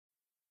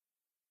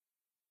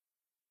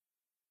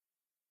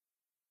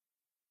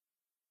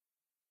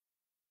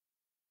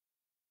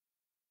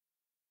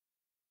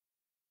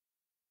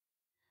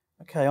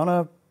Okay, on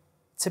a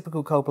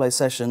typical Coldplay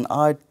session,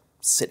 I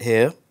sit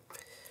here,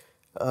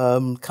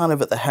 kind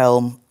of at the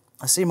helm.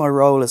 I see my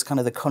role as kind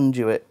of the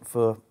conduit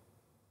for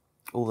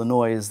all the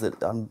noise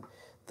that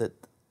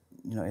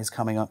is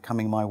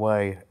coming my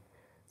way.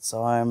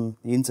 So I'm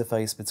the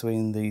interface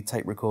between the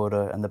tape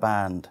recorder and the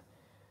band,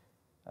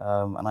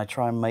 and I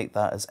try and make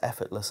that as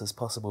effortless as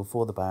possible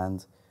for the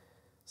band,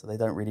 so they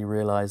don't really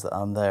realise that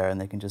I'm there and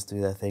they can just do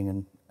their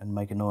thing and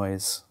make a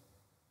noise.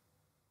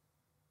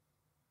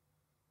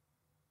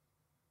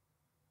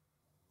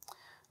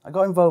 I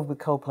got involved with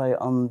Coldplay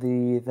on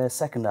their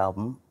second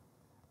album,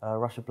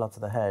 Rush of Blood to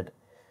the Head.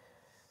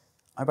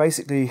 I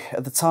basically,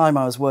 at the time,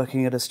 I was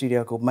working at a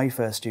studio called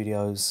Mayfair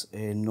Studios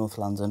in North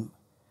London,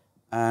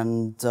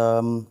 and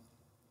I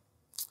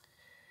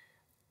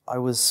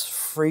was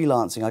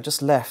freelancing. I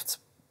just left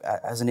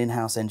as an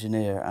in-house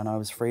engineer, and I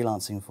was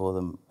freelancing for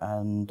them,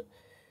 and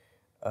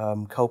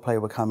Coldplay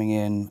were coming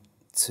in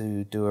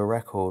to do a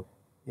record.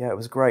 Yeah, it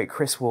was great.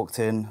 Chris walked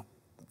in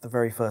the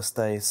very first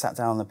day, sat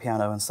down on the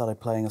piano and started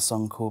playing a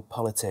song called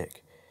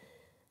Politic.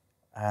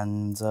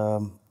 And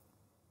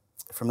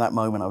from that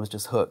moment I was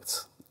just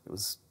hooked. It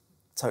was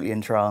totally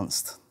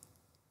entranced.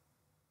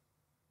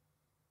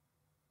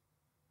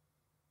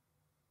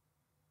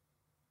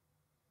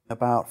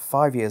 About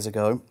 5 years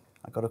ago,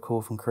 I got a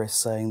call from Chris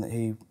saying that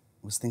he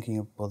was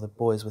thinking, well, the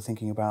boys were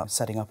thinking about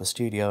setting up a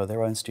studio,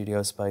 their own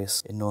studio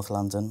space in North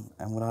London,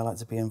 and would I like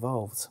to be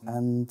involved?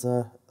 And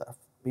I've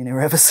been here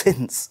ever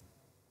since.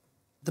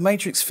 The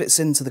Matrix fits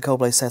into the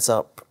Coldplay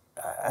setup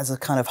as a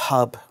kind of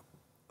hub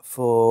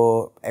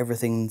for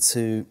everything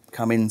to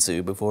come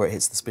into before it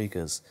hits the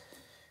speakers.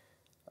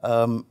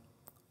 I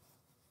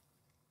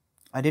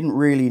didn't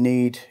really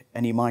need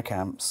any mic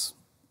amps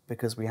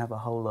because we have a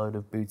whole load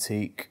of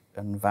boutique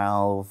and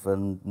Valve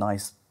and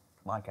nice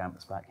mic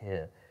amps back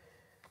here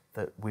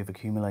that we've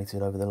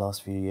accumulated over the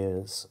last few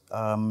years.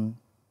 So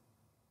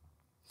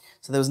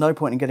there was no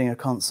point in getting a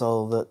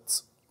console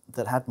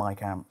that had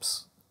mic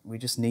amps. We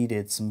just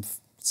needed some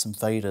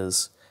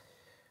faders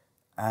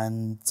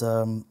and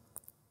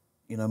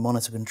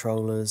monitor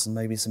controllers and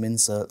maybe some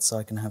inserts so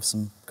I can have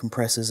some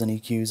compressors and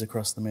EQs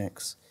across the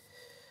mix.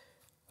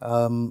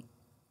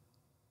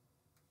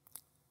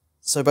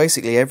 So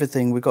basically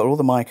everything, we've got all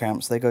the mic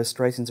amps, they go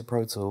straight into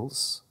Pro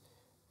Tools.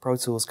 Pro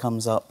Tools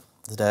comes up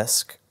the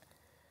desk,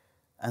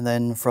 and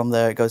then from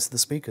there it goes to the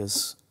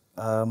speakers.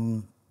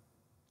 So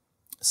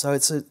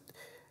it's a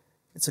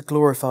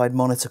glorified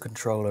monitor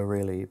controller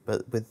really,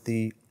 but with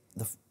the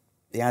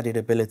added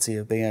ability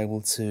of being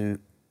able to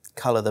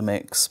colour the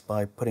mix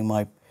by putting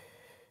my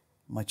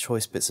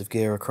choice bits of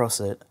gear across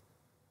it.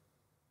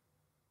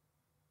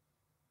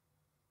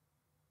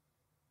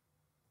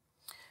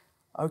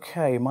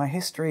 Okay, my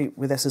history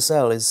with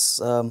SSL is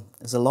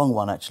a long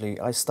one actually.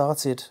 I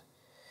started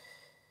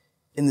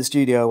in the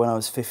studio when I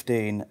was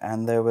 15,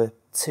 and there were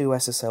 2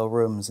 SSL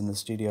rooms in the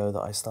studio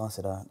that I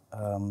started at.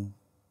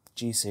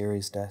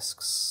 G-series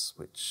desks,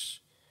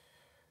 which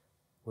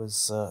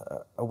was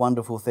a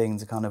wonderful thing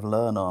to kind of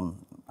learn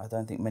on. I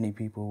don't think many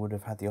people would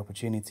have had the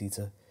opportunity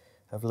to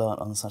have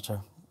learnt on such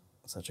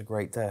a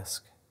great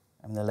desk.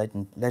 I mean, they're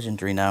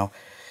legendary now.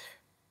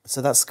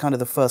 So that's kind of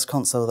the first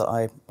console that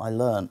I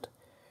learnt.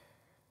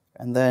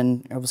 And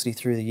then, obviously,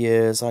 through the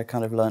years, I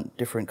kind of learnt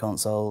different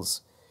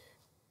consoles.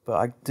 But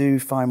I do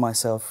find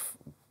myself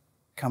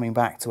coming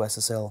back to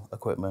SSL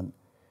equipment,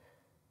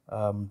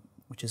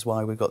 which is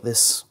why we've got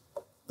this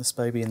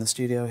baby in the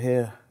studio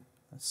here.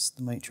 That's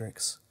the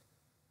Matrix.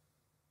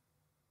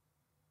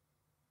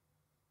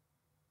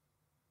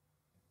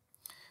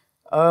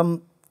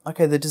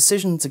 Okay, the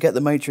decision to get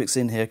the Matrix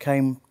in here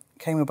came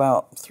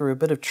about through a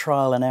bit of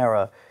trial and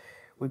error.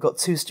 We've got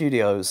 2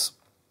 studios,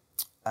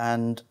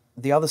 and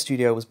the other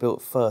studio was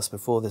built first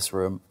before this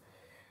room.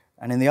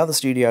 And in the other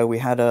studio we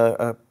had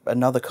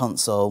another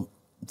console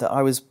that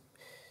I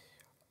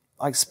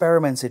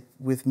experimented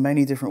with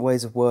many different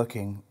ways of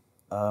working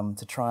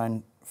to try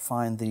and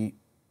find the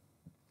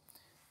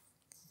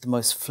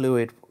most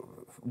fluid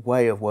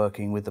way of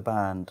working with the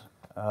band.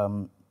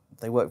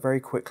 They work very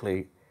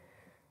quickly,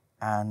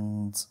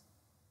 and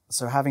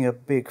so having a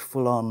big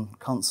full-on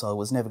console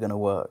was never going to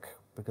work,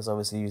 because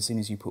obviously as soon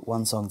as you put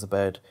one song to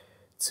bed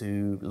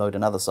to load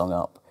another song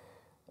up,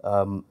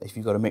 if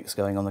you've got a mix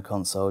going on the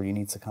console, you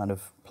need to kind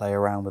of play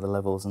around with the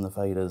levels and the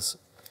faders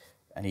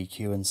and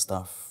EQ and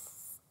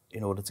stuff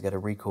in order to get a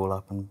recall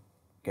up and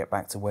get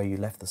back to where you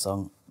left the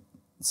song.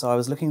 So I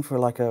was looking for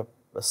like a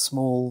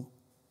small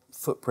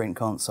footprint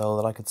console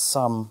that I could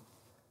sum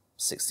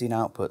 16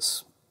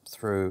 outputs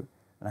through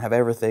and have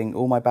everything,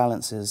 all my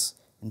balances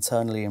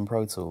internally in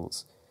Pro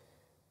Tools.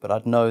 But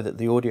I'd know that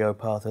the audio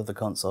part of the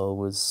console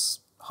was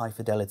high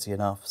fidelity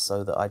enough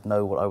so that I'd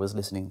know what I was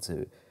listening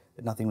to,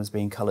 that nothing was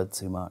being coloured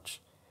too much.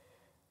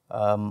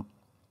 And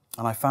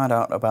I found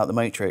out about the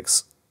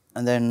Matrix,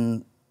 and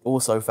then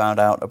also found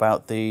out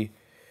about the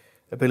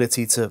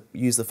ability to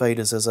use the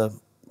faders as a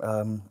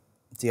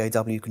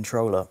DAW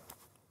controller,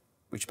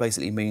 which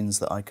basically means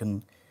that I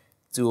can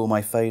do all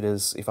my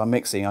faders. If I'm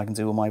mixing, I can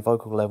do all my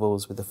vocal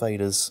levels with the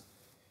faders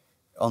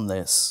on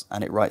this,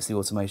 and it writes the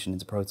automation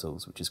into Pro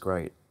Tools, which is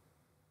great.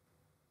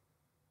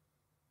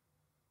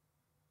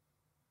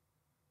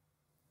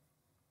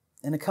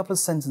 In a couple of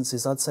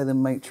sentences, I'd say the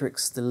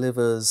Matrix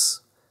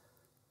delivers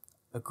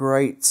a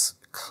great,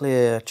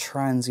 clear,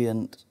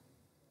 transient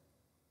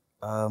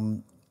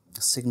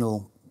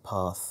signal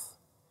path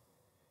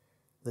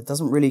that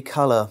doesn't really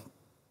colour,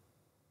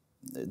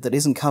 that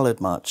isn't coloured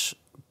much,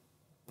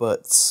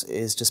 but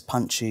is just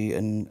punchy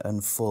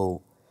and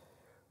full,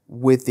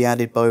 with the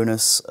added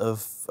bonus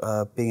of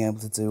being able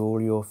to do all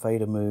your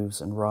fader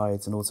moves and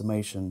rides and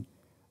automation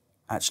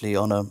actually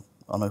on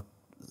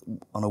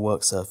a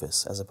work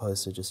surface as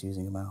opposed to just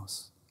using a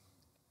mouse.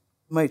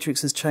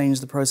 Matrix has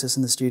changed the process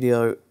in the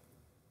studio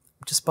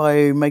just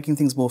by making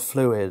things more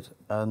fluid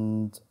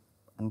and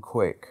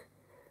quick.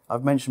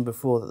 I've mentioned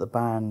before that the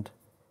band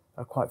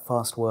are quite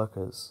fast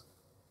workers,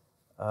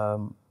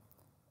 and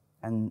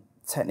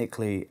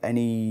technically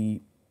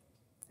any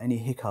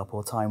hiccup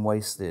or time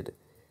wasted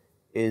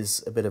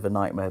is a bit of a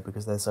nightmare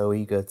because they're so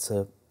eager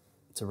to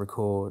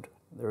record.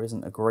 There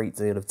isn't a great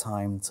deal of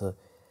time to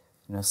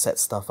set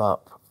stuff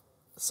up.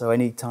 So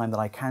any time that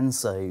I can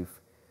save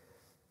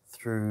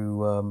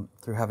through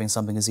having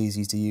something as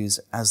easy to use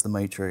as the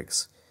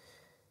Matrix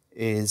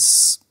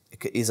is a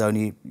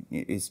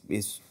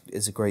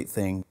great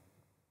thing.